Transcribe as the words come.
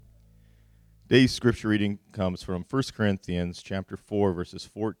Today's scripture reading comes from 1 Corinthians chapter 4, verses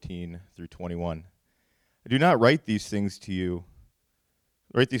 14 through 21. I do not write these things to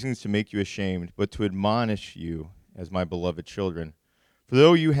make you ashamed, but to admonish you as my beloved children. For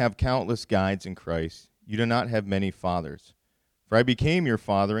though you have countless guides in Christ, you do not have many fathers. For I became your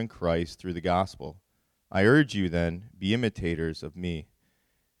father in Christ through the gospel. I urge you then, be imitators of me.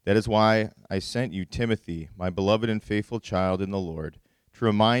 That is why I sent you Timothy, my beloved and faithful child in the Lord, to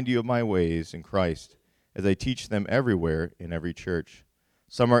remind you of my ways in Christ, as I teach them everywhere in every church.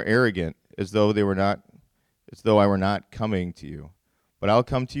 Some are arrogant, as though I were not coming to you. But I'll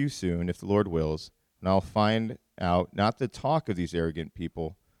come to you soon, if the Lord wills, and I'll find out not the talk of these arrogant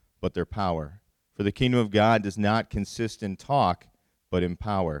people, but their power. For the kingdom of God does not consist in talk, but in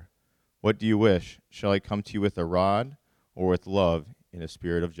power. What do you wish? Shall I come to you with a rod, or with love in a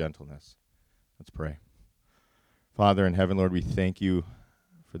spirit of gentleness? Let's pray. Father in heaven, Lord, we thank you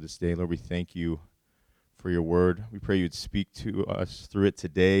for this day. Lord, we thank you for your word. We pray you would speak to us through it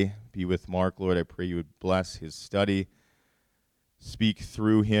today. Be with Mark, Lord. I pray you would bless his study. Speak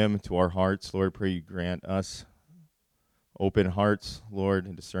through him to our hearts. Lord, I pray you grant us open hearts, Lord,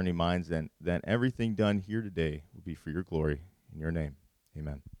 and discerning minds, that everything done here today will be for your glory. In your name,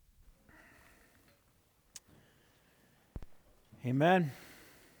 amen. Amen.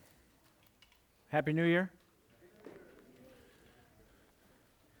 Happy New Year.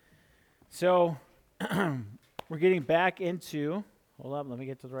 So, we're getting back into, hold up, let me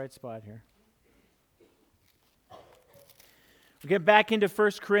get to the right spot here. We're getting back into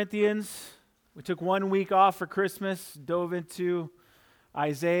 1 Corinthians. We took 1 week off for Christmas, dove into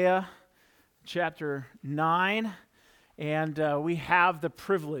Isaiah chapter 9, and we have the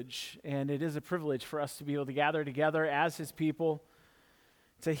privilege, and it is a privilege for us to be able to gather together as his people,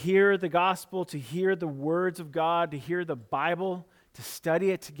 to hear the gospel, to hear the words of God, to hear the Bible, to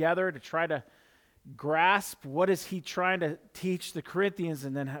study it together, to try to grasp what is he trying to teach the Corinthians,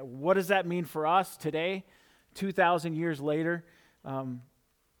 and then what does that mean for us today, 2,000 years later.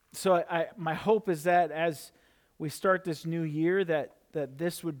 So my hope is that as we start this new year, that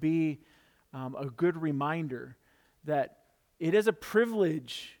this would be a good reminder that it is a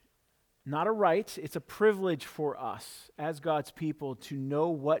privilege, not a right, it's a privilege for us as God's people to know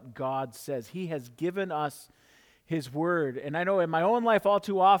what God says. He has given us his word. And I know in my own life all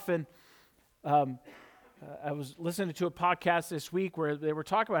too often, I was listening to a podcast this week where they were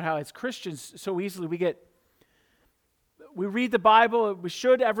talking about how as Christians so easily we read the Bible. We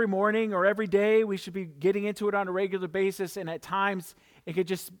should every morning or every day. We should be getting into it on a regular basis. And at times it could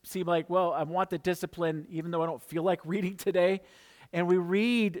just seem like, well, I want the discipline even though I don't feel like reading today. And we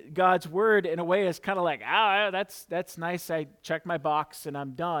read God's word in a way that's kind of like, that's nice. I checked my box and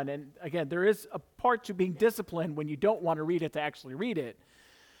I'm done. And again, there is a part to being disciplined when you don't want to read it to actually read it.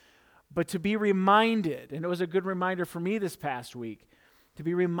 But to be reminded, and it was a good reminder for me this past week, to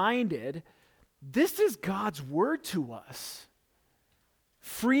be reminded, this is God's word to us,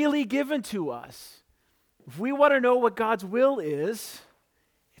 freely given to us. If we want to know what God's will is,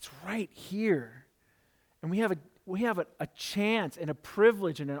 it's right here. And we have a chance and a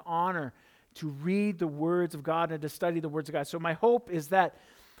privilege and an honor to read the words of God and to study the words of God. So my hope is that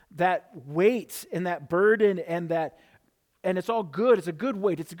weight and that burden and it's all good, it's a good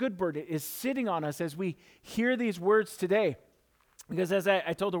weight, it's a good burden, is sitting on us as we hear these words today. Because as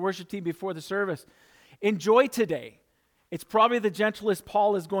I told the worship team before the service, enjoy today. It's probably the gentlest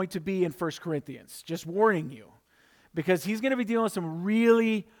Paul is going to be in 1 Corinthians, just warning you. Because he's going to be dealing with some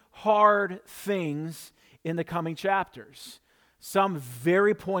really hard things in the coming chapters. Some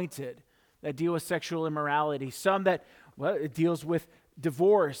very pointed that deal with sexual immorality. Some that, it deals with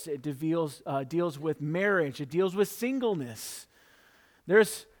divorce. It deals with marriage. It deals with singleness.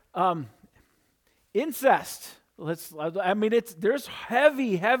 There's incest. There's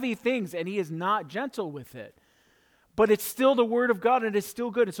heavy things, and he is not gentle with it. But it's still the word of God, and it's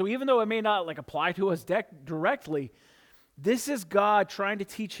still good. And so even though it may not apply to us directly, this is God trying to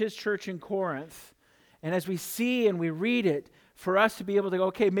teach his church in Corinth. And as we see and we read it, for us to be able to go,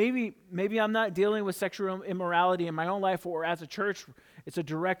 okay, maybe I'm not dealing with sexual immorality in my own life, or as a church, it's a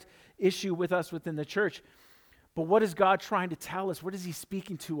direct issue with us within the church. But what is God trying to tell us? What is he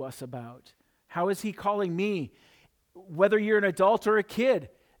speaking to us about? How is he calling me? Whether you're an adult or a kid,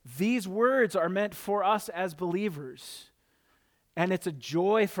 these words are meant for us as believers. And it's a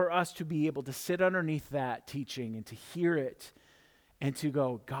joy for us to be able to sit underneath that teaching and to hear it and to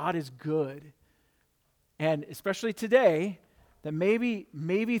go, God is good. And especially today, that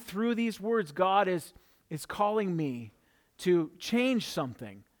maybe through these words, God is calling me to change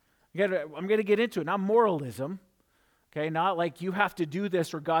something. I'm going to get into it, not moralism, Okay, not like you have to do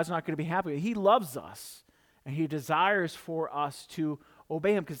this or God's not going to be happy. He loves us, and he desires for us to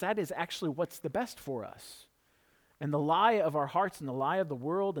obey him because that is actually what's the best for us. And the lie of our hearts and the lie of the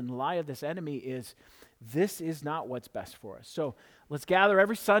world and the lie of this enemy is this is not what's best for us. So let's gather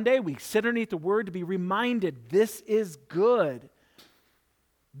every Sunday. We sit underneath the word to be reminded this is good.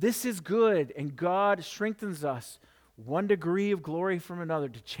 This is good, and God strengthens us one degree of glory from another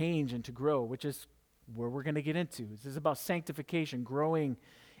to change and to grow, which is where we're going to get into. This is about sanctification, growing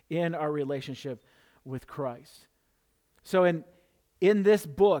in our relationship with Christ. So in this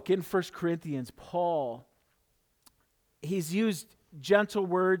book, in 1 Corinthians, Paul, he's used gentle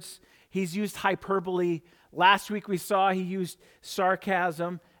words. He's used hyperbole. Last week we saw he used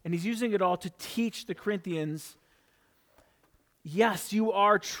sarcasm, and he's using it all to teach the Corinthians, yes, you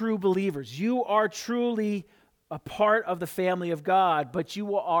are true believers. You are truly a part of the family of God, but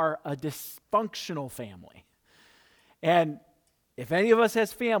you are a dysfunctional family. And if any of us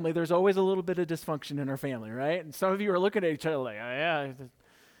has family, there's always a little bit of dysfunction in our family, right? And some of you are looking at each other like, oh, yeah,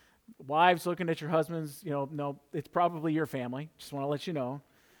 wives looking at your husbands, no, it's probably your family. Just want to let you know.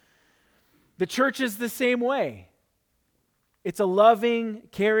 The church is the same way. It's a loving,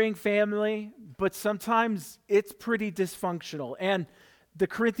 caring family, but sometimes it's pretty dysfunctional. And the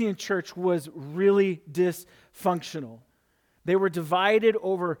Corinthian church was really dysfunctional. They were divided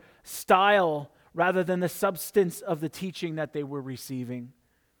over style rather than the substance of the teaching that they were receiving.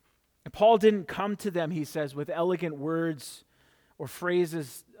 And Paul didn't come to them, he says, with elegant words or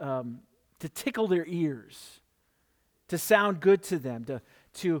phrases to tickle their ears, to sound good to them,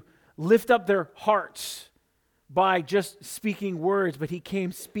 to lift up their hearts by just speaking words, but he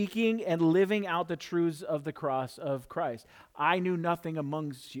came speaking and living out the truths of the cross of Christ. I knew nothing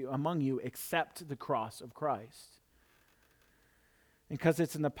among you except the cross of Christ. And because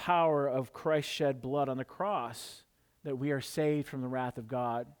it's in the power of Christ's shed blood on the cross that we are saved from the wrath of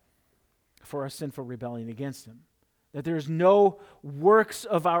God for our sinful rebellion against him. That there's no works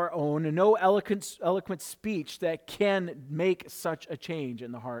of our own and no eloquent speech that can make such a change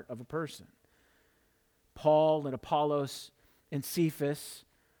in the heart of a person. Paul and Apollos and Cephas,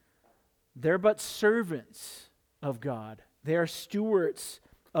 they're but servants of God. They are stewards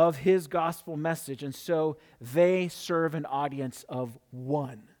of his gospel message, and so they serve an audience of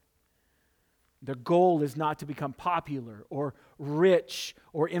one. The goal is not to become popular or rich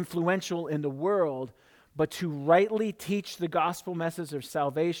or influential in the world, but to rightly teach the gospel message of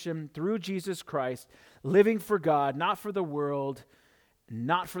salvation through Jesus Christ, living for God, not for the world,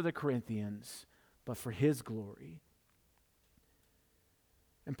 not for the Corinthians, but for his glory.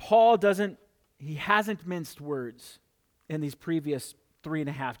 And Paul hasn't minced words in these previous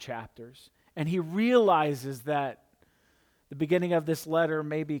 3.5 chapters. And he realizes that the beginning of this letter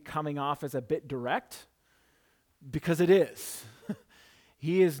may be coming off as a bit direct, because it is.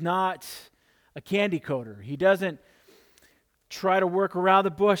 He is not a candy coater. He doesn't try to work around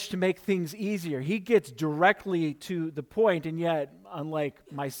the bush to make things easier. He gets directly to the point, and yet,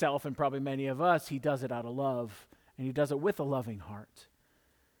 unlike myself and probably many of us, he does it out of love, and he does it with a loving heart.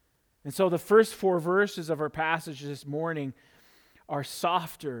 And so the first 4 verses of our passage this morning are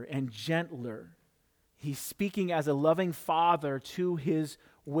softer and gentler. He's speaking as a loving father to his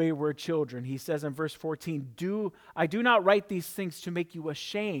wayward children. He says in verse 14, I do not write these things to make you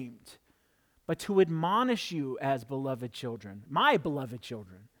ashamed, but to admonish you as beloved children, my beloved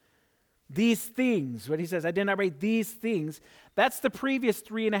children. These things, what he says, I did not write these things, that's the previous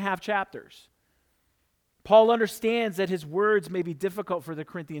 3.5 chapters. Paul understands that his words may be difficult for the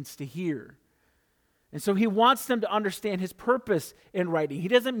Corinthians to hear. And so he wants them to understand his purpose in writing. He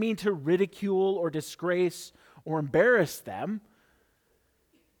doesn't mean to ridicule or disgrace or embarrass them.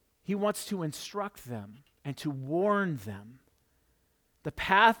 He wants to instruct them and to warn them. The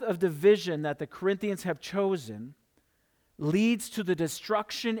path of division that the Corinthians have chosen leads to the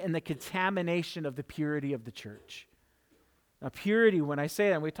destruction and the contamination of the purity of the church. Now, purity, when I say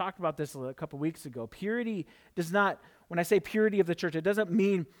that, and we talked about this a couple weeks ago, purity does not, when I say purity of the church, it doesn't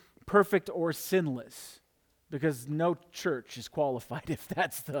mean perfect or sinless, because no church is qualified if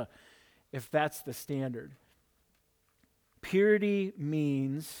that's the standard. Purity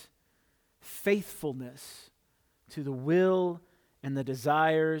means faithfulness to the will and the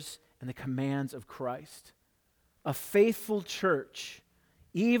desires and the commands of Christ. A faithful church,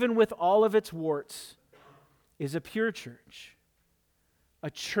 even with all of its warts, is a pure church.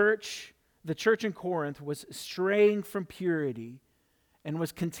 The church in Corinth was straying from purity and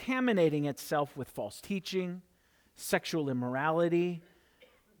was contaminating itself with false teaching, sexual immorality,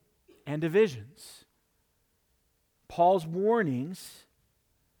 and divisions. Paul's warnings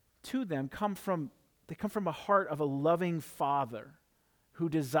to them come from They come from a heart of a loving father who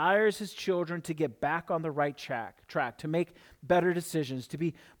desires his children to get back on the right track, to make better decisions, to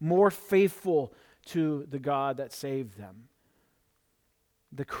be more faithful to the God that saved them.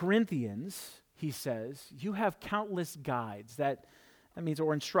 The Corinthians, he says, you have countless guides. That means,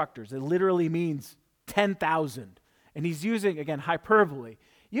 or instructors. It literally means 10,000. And he's using, again, hyperbole.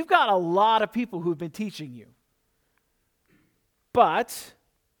 You've got a lot of people who've been teaching you. But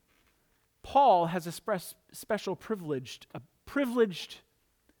Paul has a special privileged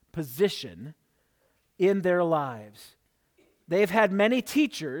position in their lives. They've had many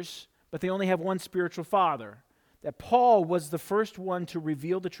teachers, but they only have one spiritual father. That Paul was the first one to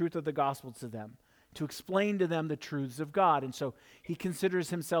reveal the truth of the gospel to them, to explain to them the truths of God. And so he considers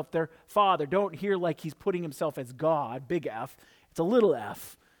himself their father. Don't hear like he's putting himself as God, big F. It's a little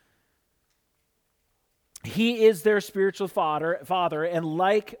f. He is their spiritual father, and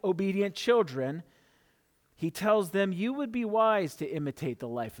like obedient children, he tells them, you would be wise to imitate the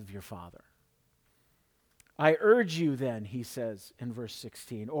life of your father. I urge you then, he says in verse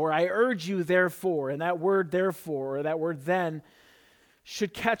 16, or I urge you therefore, and that word therefore, or that word then,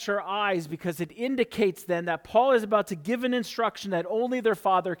 should catch our eyes because it indicates then that Paul is about to give an instruction that only their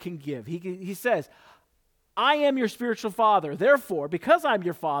father can give. He says, I am your spiritual father, therefore, because I'm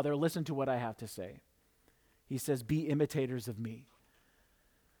your father, listen to what I have to say. He says, be imitators of me.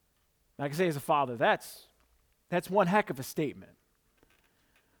 I can say as a father, that's one heck of a statement.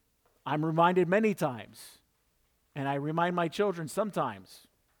 I'm reminded many times, and I remind my children sometimes,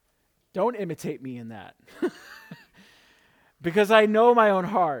 don't imitate me in that. Because I know my own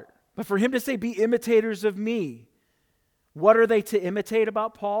heart. But for him to say, be imitators of me, what are they to imitate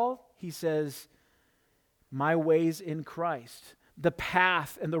about Paul? He says, my ways in Christ. The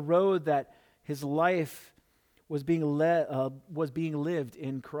path and the road that his life was being lived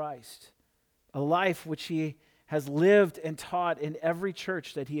in Christ. A life which he has lived and taught in every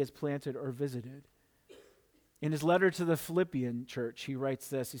church that he has planted or visited. In his letter to the Philippian church, he writes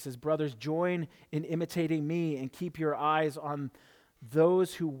this. He says, brothers, join in imitating me and keep your eyes on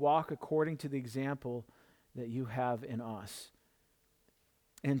those who walk according to the example that you have in us.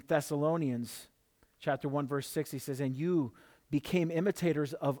 In Thessalonians chapter 1, verse 6, he says, and you became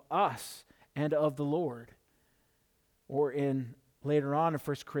imitators of us and of the Lord. Or later on in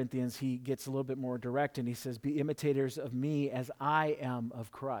 1 Corinthians, he gets a little bit more direct and he says, be imitators of me as I am of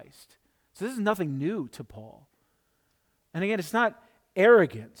Christ. So this is nothing new to Paul. And again, it's not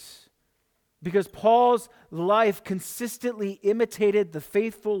arrogance, because Paul's life consistently imitated the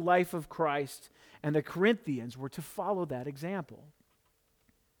faithful life of Christ, and the Corinthians were to follow that example.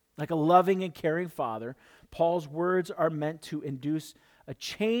 Like a loving and caring father, Paul's words are meant to induce a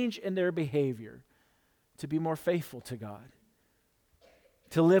change in their behavior, to be more faithful to God,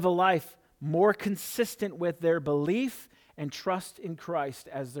 to live a life more consistent with their belief and trust in Christ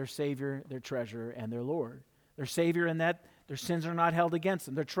as their Savior, their treasure, and their Lord. Their Savior in that their sins are not held against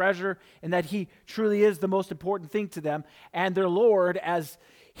them. Their treasure in that he truly is the most important thing to them. And their Lord as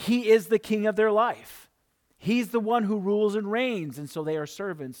he is the king of their life. He's the one who rules and reigns, and so they are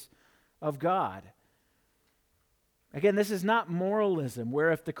servants of God. Again, this is not moralism,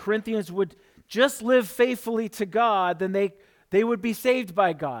 where if the Corinthians would just live faithfully to God, then they would be saved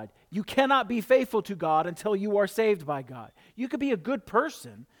by God. You cannot be faithful to God until you are saved by God. You could be a good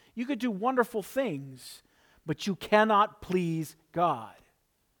person. You could do wonderful things, but you cannot please God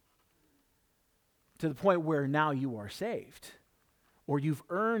to the point where now you are saved or you've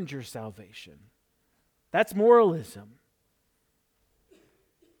earned your salvation. That's moralism.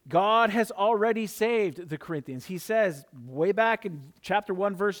 God has already saved the Corinthians. He says way back in chapter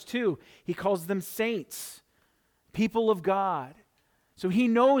 1, verse 2, he calls them saints, people of God. So he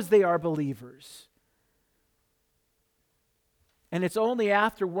knows they are believers. And it's only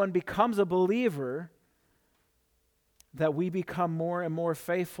after one becomes a believer that we become more and more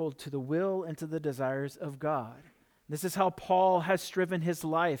faithful to the will and to the desires of God. This is how Paul has striven his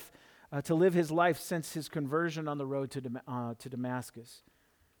life, to live his life since his conversion on the road to Damascus.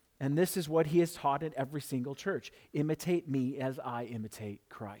 And this is what he has taught in every single church. Imitate me as I imitate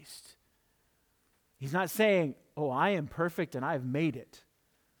Christ. He's not saying, oh, I am perfect and I've made it.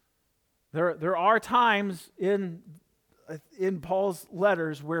 There are times in Paul's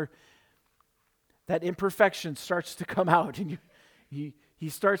letters where that imperfection starts to come out and he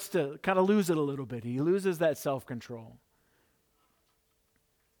starts to kind of lose it a little bit. He loses that self-control.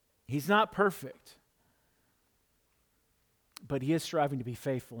 He's not perfect, but he is striving to be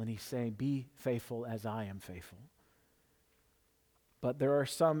faithful, and he's saying, be faithful as I am faithful. But there are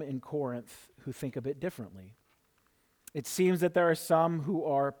some in Corinth who think a bit differently. It seems that there are some who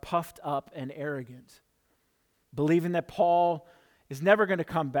are puffed up and arrogant, believing that Paul is never going to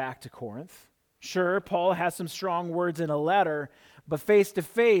come back to Corinth. Sure, Paul has some strong words in a letter, but face to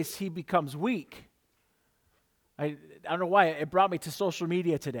face, he becomes weak. I don't know why. It brought me to social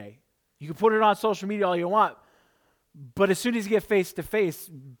media today. You can put it on social media all you want, but as soon as you get face to face,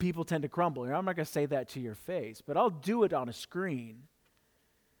 people tend to crumble. I'm not going to say that to your face, but I'll do it on a screen.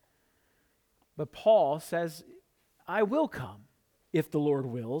 But Paul says, I will come if the Lord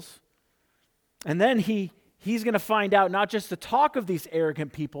wills. And then he's going to find out not just the talk of these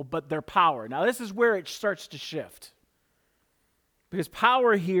arrogant people, but their power. Now, this is where it starts to shift. Because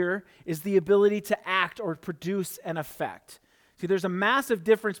power here is the ability to act or produce an effect. See, there's a massive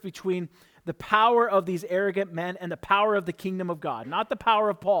difference between the power of these arrogant men and the power of the kingdom of God. Not the power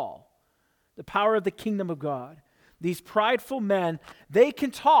of Paul, the power of the kingdom of God. These prideful men, they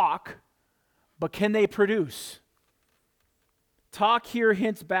can talk, but can they produce? Talk here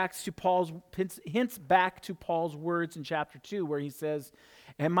hints back to Paul's words in chapter 2 where he says,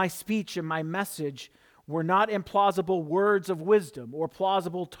 and my speech and my message were not implausible words of wisdom or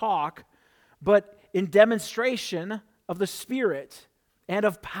plausible talk, but in demonstration of the Spirit and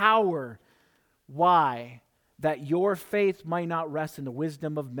of power. Why? That your faith might not rest in the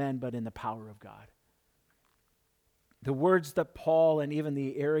wisdom of men, but in the power of God. The words that Paul and even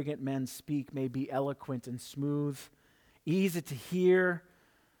the arrogant men speak may be eloquent and smooth, easy to hear,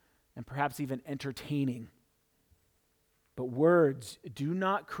 and perhaps even entertaining. But words do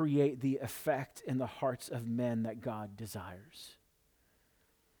not create the effect in the hearts of men that God desires.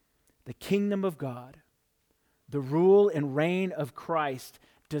 The kingdom of God, the rule and reign of Christ,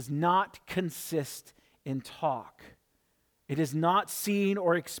 does not consist in talk. It is not seen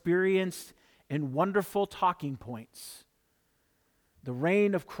or experienced in wonderful talking points. The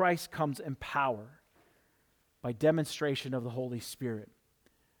reign of Christ comes in power by demonstration of the Holy Spirit.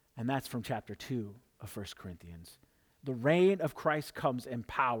 And that's from chapter 2 of 1 Corinthians. The reign of Christ comes in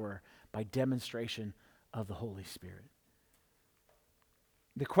power by demonstration of the Holy Spirit.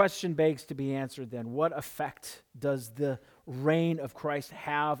 The question begs to be answered then, what effect does the reign of Christ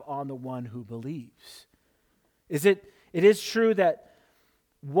have on the one who believes? It is true that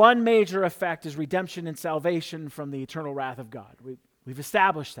one major effect is redemption and salvation from the eternal wrath of God. We've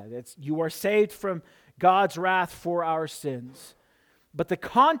established that. You are saved from God's wrath for our sins. But the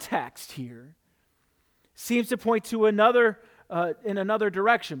context here seems to point to another in another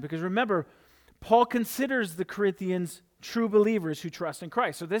direction, because remember, Paul considers the Corinthians true believers who trust in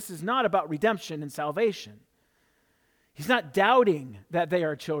Christ. So this is not about redemption and salvation. He's not doubting that they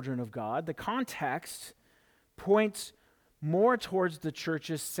are children of God. The context points more towards the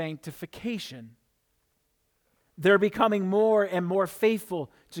church's sanctification. They're becoming more and more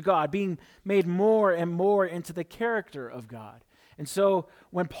faithful to God, being made more and more into the character of God. And so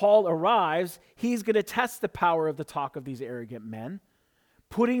when Paul arrives, he's going to test the power of the talk of these arrogant men,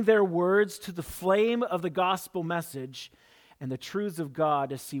 putting their words to the flame of the gospel message and the truths of God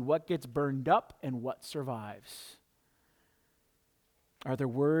to see what gets burned up and what survives. Are their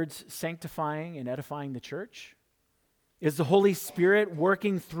words sanctifying and edifying the church? Is the Holy Spirit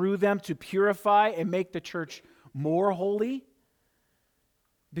working through them to purify and make the church more holy?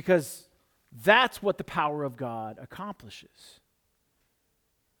 Because that's what the power of God accomplishes.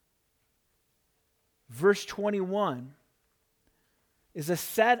 Verse 21 is a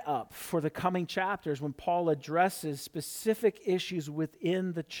setup for the coming chapters when Paul addresses specific issues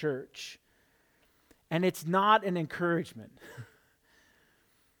within the church. And it's not an encouragement.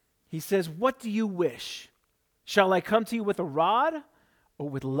 He says, "What do you wish? Shall I come to you with a rod or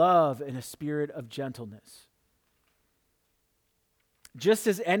with love and a spirit of gentleness?" Just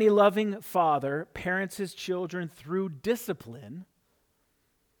as any loving father parents his children through discipline,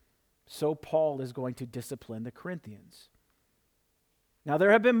 so Paul is going to discipline the Corinthians. Now,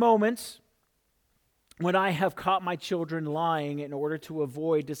 there have been moments when I have caught my children lying in order to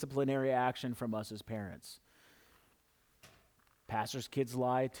avoid disciplinary action from us as parents. Pastors' kids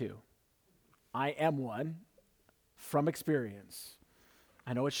lie too. I am one from experience.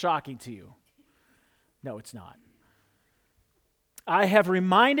 I know it's shocking to you. No, it's not. I have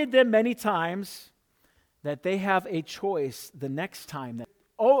reminded them many times that they have a choice the next time.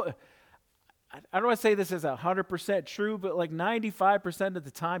 I don't want to say this is 100% true, but like 95% of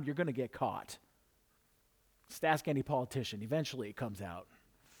the time, you're going to get caught. Just ask any politician. Eventually, it comes out.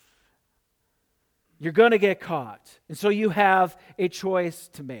 You're going to get caught. And so you have a choice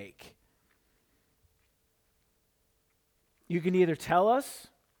to make. You can either tell us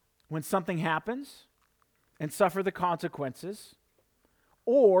when something happens and suffer the consequences,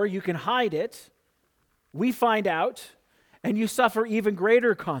 or you can hide it. We find out, and you suffer even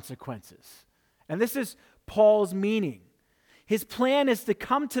greater consequences. And this is Paul's meaning. His plan is to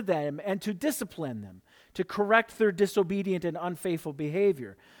come to them and to discipline them, to correct their disobedient and unfaithful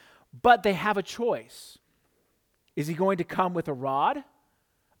behavior. But they have a choice. Is he going to come with a rod?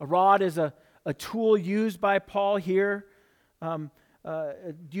 A rod is a tool used by Paul here,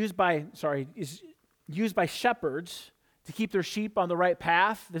 used by shepherds to keep their sheep on the right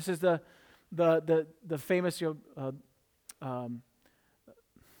path. This is the famous, my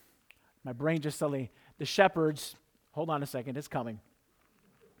brain just suddenly, the shepherds, hold on a second, it's coming.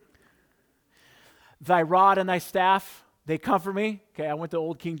 Thy rod and thy staff, they comfort me. Okay, I went to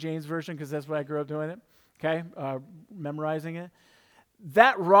Old King James Version because that's what I grew up doing it. Okay, memorizing it.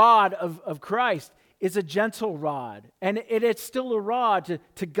 That rod of Christ is a gentle rod, and it's still a rod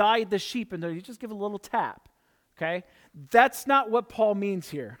to guide the sheep, and you just give a little tap. Okay, that's not what Paul means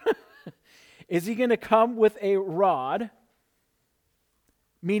here. Is he going to come with a rod,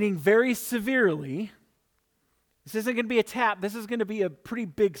 meaning very severely? This isn't going to be a tap. This is going to be a pretty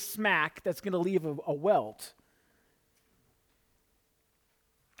big smack that's going to leave a welt.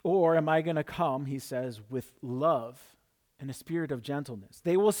 Or am I going to come, he says, with love and a spirit of gentleness?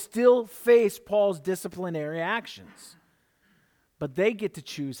 They will still face Paul's disciplinary actions, but they get to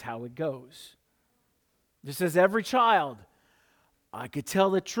choose how it goes. Just as every child, I could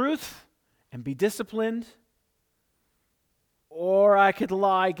tell the truth and be disciplined, or I could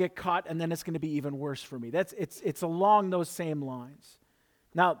lie, get caught, and then it's going to be even worse for me. It's along those same lines.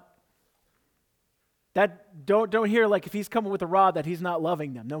 Now, that don't hear like if he's coming with a rod that he's not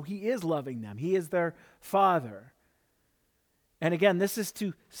loving them. No, he is loving them. He is their father. And again, this is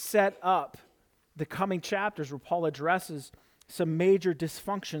to set up the coming chapters where Paul addresses some major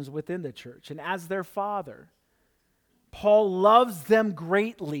dysfunctions within the church. And as their father, Paul loves them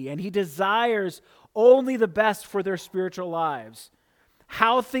greatly, and he desires only the best for their spiritual lives.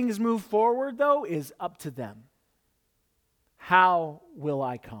 How things move forward, though, is up to them. How will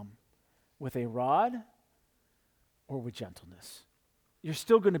I come? With a rod or with gentleness? You're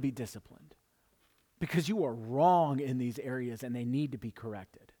still going to be disciplined because you are wrong in these areas and they need to be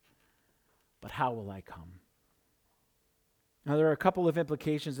corrected. But how will I come? Now, there are a couple of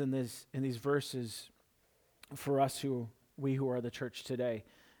implications in these verses for us who are the church today.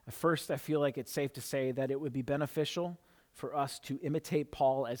 First, I feel like it's safe to say that it would be beneficial for us to imitate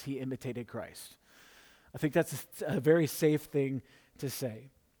Paul as he imitated Christ. I think that's a very safe thing to say.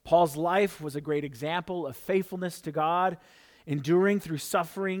 Paul's life was a great example of faithfulness to God, enduring through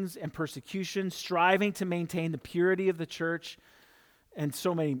sufferings and persecution, striving to maintain the purity of the church, and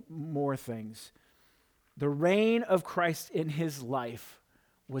so many more things. The reign of Christ in his life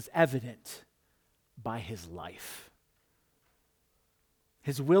was evident by his life.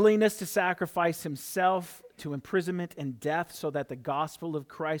 His willingness to sacrifice himself to imprisonment and death so that the gospel of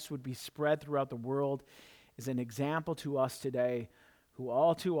Christ would be spread throughout the world is an example to us today who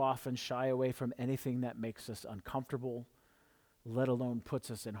all too often shy away from anything that makes us uncomfortable, let alone puts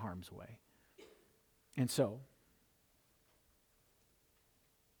us in harm's way. And so,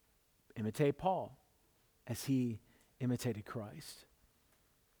 imitate Paul as he imitated Christ.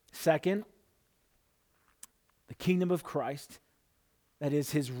 Second, the kingdom of Christ, that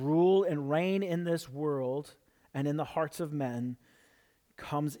is his rule and reign in this world and in the hearts of men,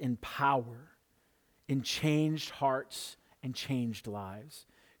 comes in power, in changed hearts and changed lives.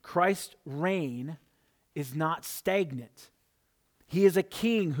 Christ's reign is not stagnant. He is a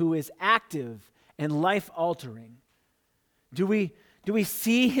king who is active and life-altering. Do we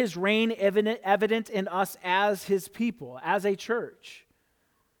see his reign evident in us as his people, as a church?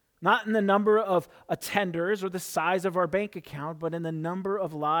 Not in the number of attenders or the size of our bank account, but in the number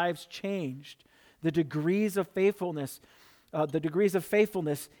of lives changed, the degrees of faithfulness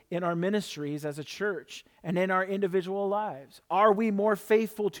in our ministries as a church and in our individual lives. Are we more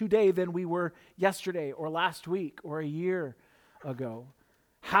faithful today than we were yesterday or last week or a year ago?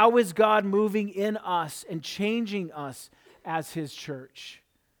 How is God moving in us and changing us as his church?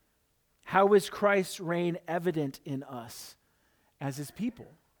 How is Christ's reign evident in us as his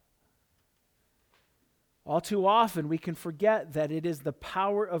people? All too often, we can forget that it is the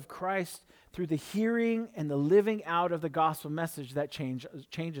power of Christ through the hearing and the living out of the gospel message that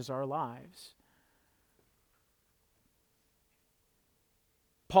changes our lives.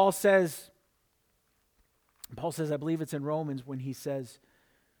 Paul says, I believe it's in Romans, when he says,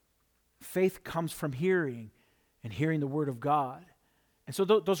 faith comes from hearing, and hearing the word of God. And so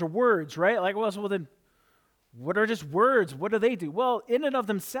those are words, right? Like, well, then what are just words? What do they do? Well, in and of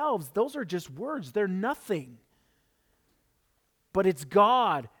themselves, those are just words. They're nothing. But it's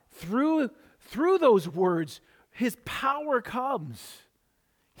God, through those words, His power comes.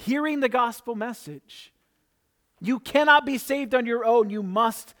 Hearing the gospel message. You cannot be saved on your own. You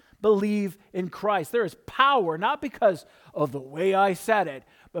must believe in Christ. There is power, not because of the way I said it,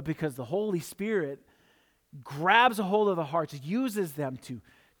 but because the Holy Spirit grabs a hold of the hearts, uses them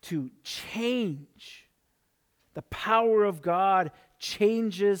to change. The power of God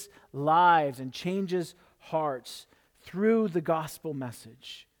changes lives and changes hearts through the gospel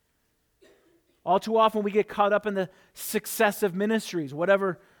message. All too often we get caught up in the success of ministries,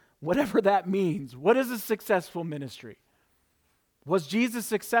 whatever that means. What is a successful ministry? Was Jesus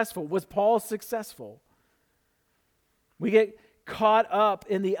successful? Was Paul successful? We get caught up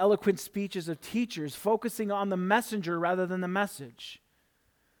in the eloquent speeches of teachers, focusing on the messenger rather than the message.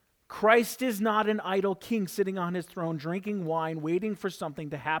 Christ is not an idle king sitting on his throne, drinking wine, waiting for something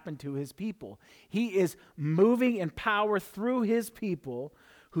to happen to his people. He is moving in power through his people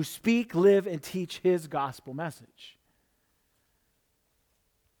who speak, live, and teach his gospel message.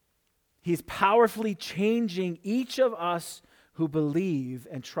 He's powerfully changing each of us who believe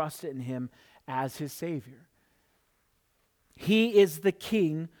and trust in him as his Savior. He is the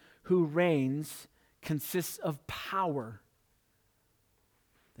king who reigns, consists of power.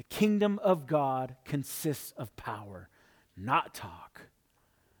 The kingdom of God consists of power, not talk.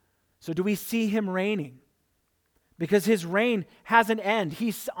 So do we see him reigning? Because his reign has an end.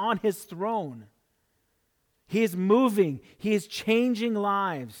 He's on his throne. He is moving. He is changing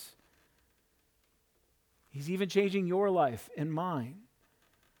lives. He's even changing your life and mine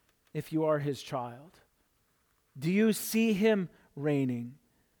if you are his child. Do you see him reigning?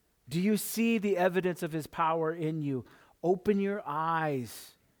 Do you see the evidence of his power in you? Open your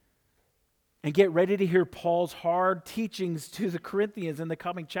eyes and get ready to hear Paul's hard teachings to the Corinthians in the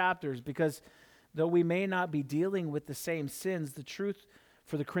coming chapters, because though we may not be dealing with the same sins, the truth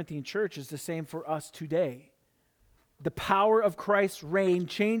for the Corinthian church is the same for us today. The power of Christ's reign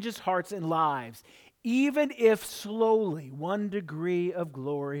changes hearts and lives, even if slowly, 1 degree of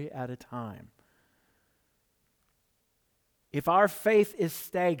glory at a time. If our faith is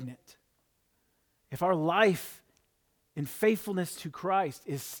stagnant, if our life in faithfulness to Christ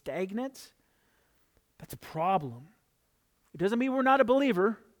is stagnant, that's a problem. It doesn't mean we're not a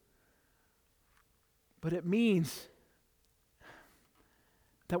believer, but it means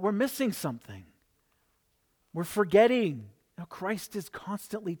that we're missing something. We're forgetting. Now, Christ is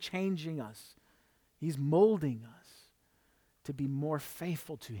constantly changing us. He's molding us to be more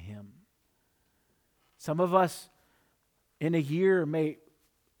faithful to him. Some of us in a year may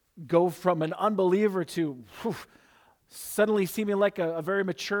go from an unbeliever to suddenly seeming like a very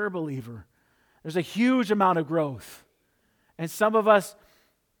mature believer. There's a huge amount of growth. And some of us,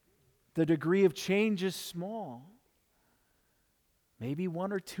 the degree of change is small. Maybe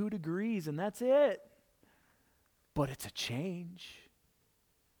 1 or 2 degrees, and that's it. But it's a change.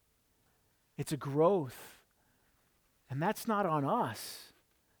 It's a growth. And that's not on us.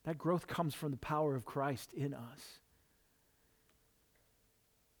 That growth comes from the power of Christ in us.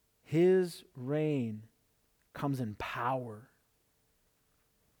 His reign comes in power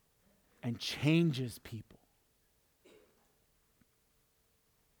and changes people.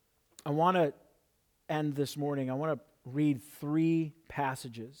 I want to end this morning. I want to read 3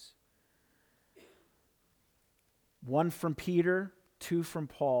 passages. 1 from Peter, 2 from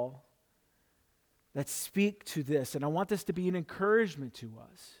Paul, that speak to this. And I want this to be an encouragement to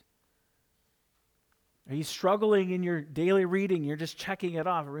us. Are you struggling in your daily reading? You're just checking it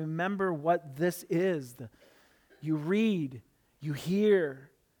off. Remember what this is. You read, you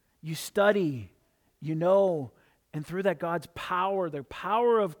hear, you study, you know, and through that God's power, the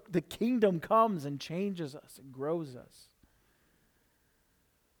power of the kingdom comes and changes us and grows us.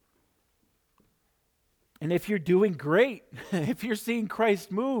 And if you're doing great, if you're seeing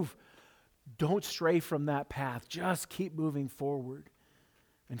Christ move, don't stray from that path. Just keep moving forward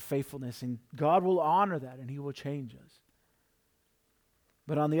in faithfulness, and God will honor that, and he will change us.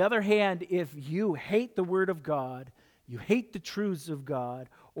 But on the other hand, if you hate the Word of God, you hate the truths of God,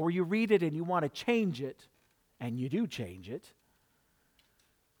 or you read it and you want to change it, and you do change it,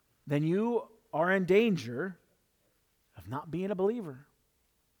 then you are in danger of not being a believer.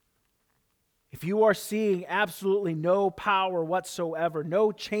 If you are seeing absolutely no power whatsoever,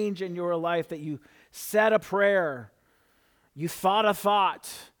 no change in your life, that you said a prayer, you thought a thought,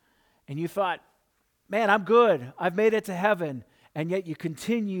 and you thought, man, I'm good, I've made it to heaven, and yet you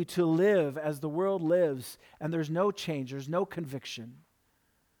continue to live as the world lives, and there's no change, there's no conviction,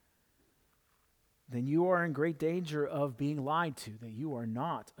 then you are in great danger of being lied to, that you are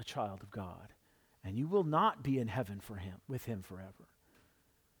not a child of God, and you will not be in heaven with him forever.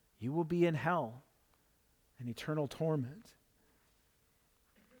 You will be in hell, and eternal torment.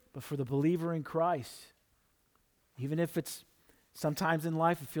 But for the believer in Christ, even if it's sometimes in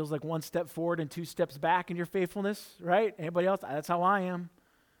life, it feels like one step forward and two steps back in your faithfulness, right? Anybody else? That's how I am.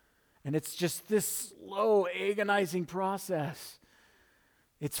 And it's just this slow, agonizing process.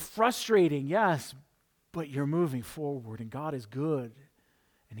 It's frustrating, yes, but you're moving forward, and God is good,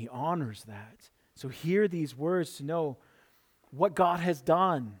 and He honors that. So hear these words to know what God has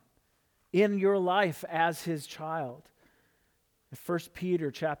done in your life as His child. In 1 Peter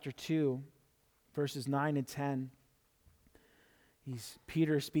chapter 2, verses 9 and 10,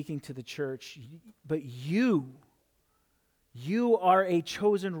 Peter speaking to the church, but you are a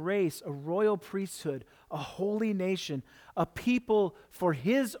chosen race, a royal priesthood, a holy nation, a people for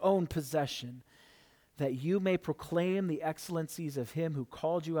His own possession, that you may proclaim the excellencies of Him who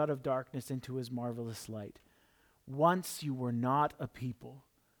called you out of darkness into His marvelous light. Once you were not a people,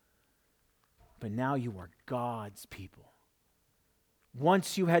 but now you are God's people.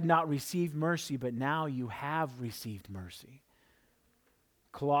 Once you had not received mercy, but now you have received mercy.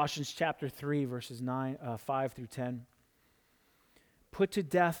 Colossians chapter 3, verses 5 through 10. Put to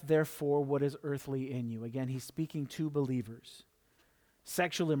death, therefore, what is earthly in you. Again, he's speaking to believers.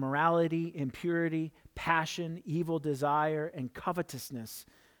 Sexual immorality, impurity, passion, evil desire, and covetousness,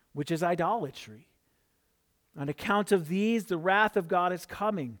 which is idolatry. On account of these, the wrath of God is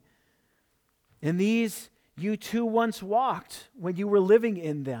coming. In these you too once walked when you were living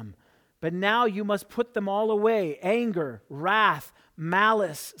in them, but now you must put them all away: anger, wrath,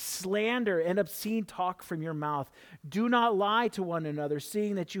 malice, slander, and obscene talk from your mouth. Do not lie to one another,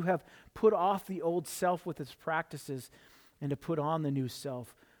 seeing that you have put off the old self with its practices, and to put on the new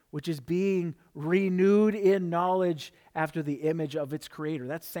self, which is being renewed in knowledge after the image of its creator.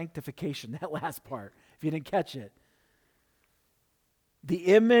 That's sanctification, that last part, if you didn't catch it.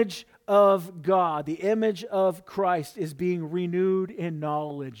 The image of God, the image of Christ is being renewed in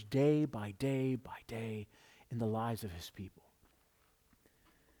knowledge day by day by day in the lives of His people.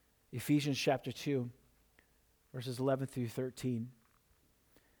 Ephesians chapter 2, verses 11 through 13.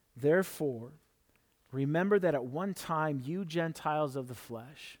 Therefore, remember that at one time you Gentiles of the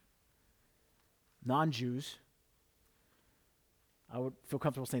flesh, non-Jews, I would feel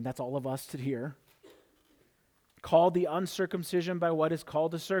comfortable saying that's all of us to here, called the uncircumcision by what is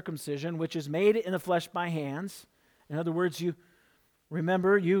called the circumcision, which is made in the flesh by hands. In other words, you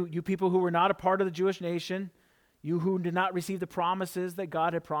remember, you people who were not a part of the Jewish nation, you who did not receive the promises that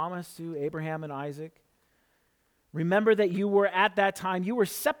God had promised to Abraham and Isaac. Remember that you were at that time, you were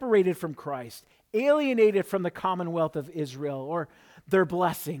separated from Christ, alienated from the commonwealth of Israel, or their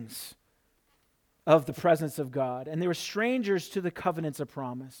blessings of the presence of God. And they were strangers to the covenants of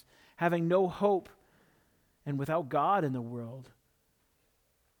promise, having no hope and without God in the world.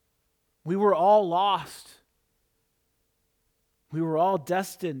 We were all lost. We were all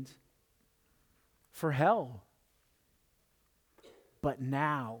destined for hell. But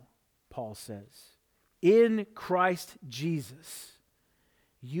now, Paul says, in Christ Jesus,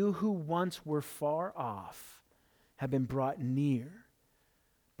 you who once were far off have been brought near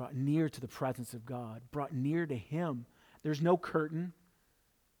to the presence of God, brought near to Him. There's no curtain.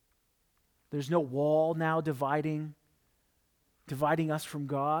 There's no wall now dividing us from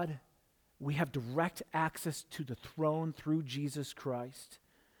God. We have direct access to the throne through Jesus Christ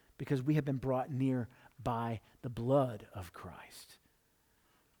because we have been brought near by the blood of Christ.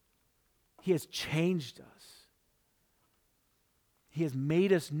 He has changed us. He has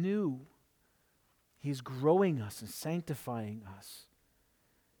made us new. He's growing us and sanctifying us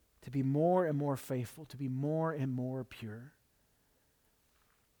to be more and more faithful, to be more and more pure.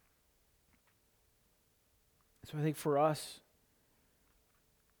 So I think for us,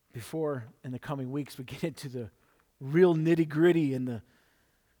 before in the coming weeks we get into the real nitty-gritty and the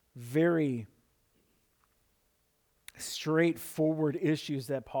very straightforward issues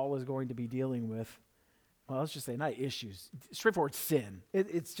that Paul is going to be dealing with, well, let's just say not issues, straightforward sin.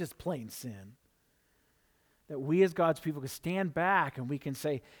 It's just plain sin. That we as God's people can stand back and we can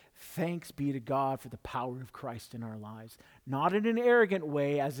say, thanks be to God for the power of Christ in our lives. Not in an arrogant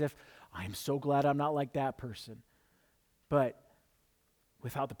way as if, I'm so glad I'm not like that person. But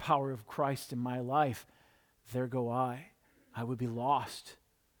without the power of Christ in my life, there go I. I would be lost.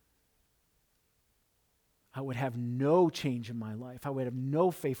 I would have no change in my life. I would have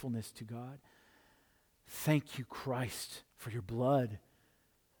no faithfulness to God. Thank you, Christ, for your blood.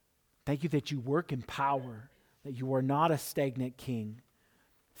 Thank you that you work in power, that you are not a stagnant king.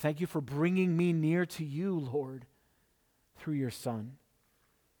 Thank you for bringing me near to you, Lord, through your Son.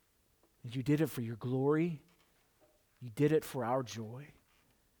 And you did it for your glory. You did it for our joy.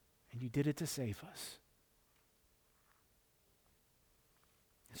 And you did it to save us.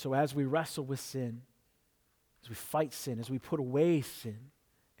 So as we wrestle with sin, as we fight sin, as we put away sin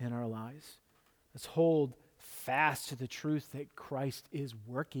in our lives, let's hold fast to the truth that Christ is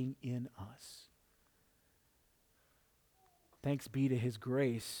working in us. Thanks be to his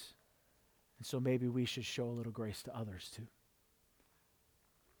grace. And so maybe we should show a little grace to others too.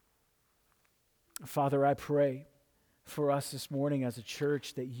 Father, I pray for us this morning as a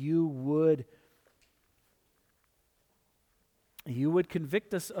church that you would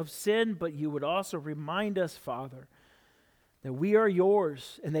convict us of sin, but you would also remind us, Father, that we are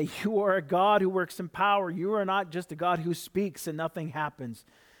yours and that you are a God who works in power. You are not just a God who speaks and nothing happens.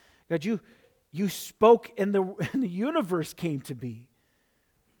 God, you spoke and the universe came to be.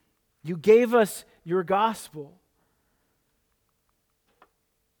 You gave us your gospel.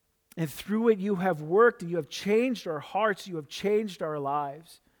 And through it you have worked and you have changed our hearts, you have changed our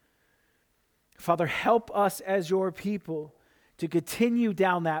lives. Father, help us as your people to continue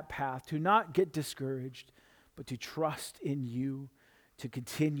down that path, to not get discouraged, but to trust in you, to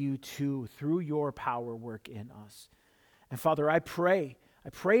continue to, through your power, work in us. And Father, I pray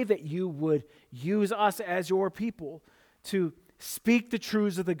that you would use us as your people to speak the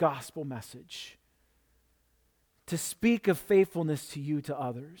truths of the gospel message, to speak of faithfulness to you to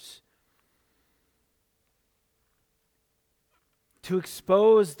others, to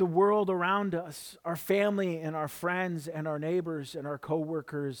expose the world around us, our family and our friends and our neighbors and our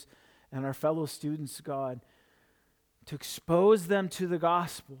co-workers and our fellow students, God, to expose them to the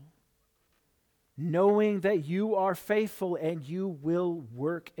gospel, knowing that you are faithful and you will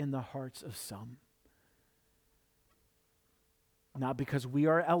work in the hearts of some. Not because we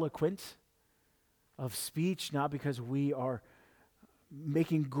are eloquent of speech, not because we are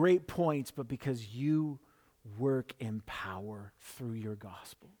making great points, but because you work in power through your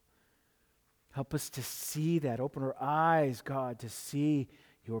gospel. Help us to see that. Open our eyes, God, to see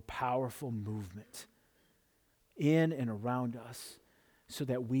your powerful movement in and around us so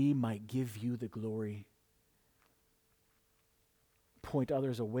that we might give you the glory. Point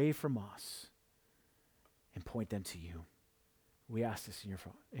others away from us and point them to you. We ask this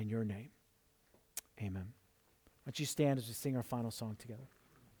in your name. Amen. Why don't you stand as we sing our final song together?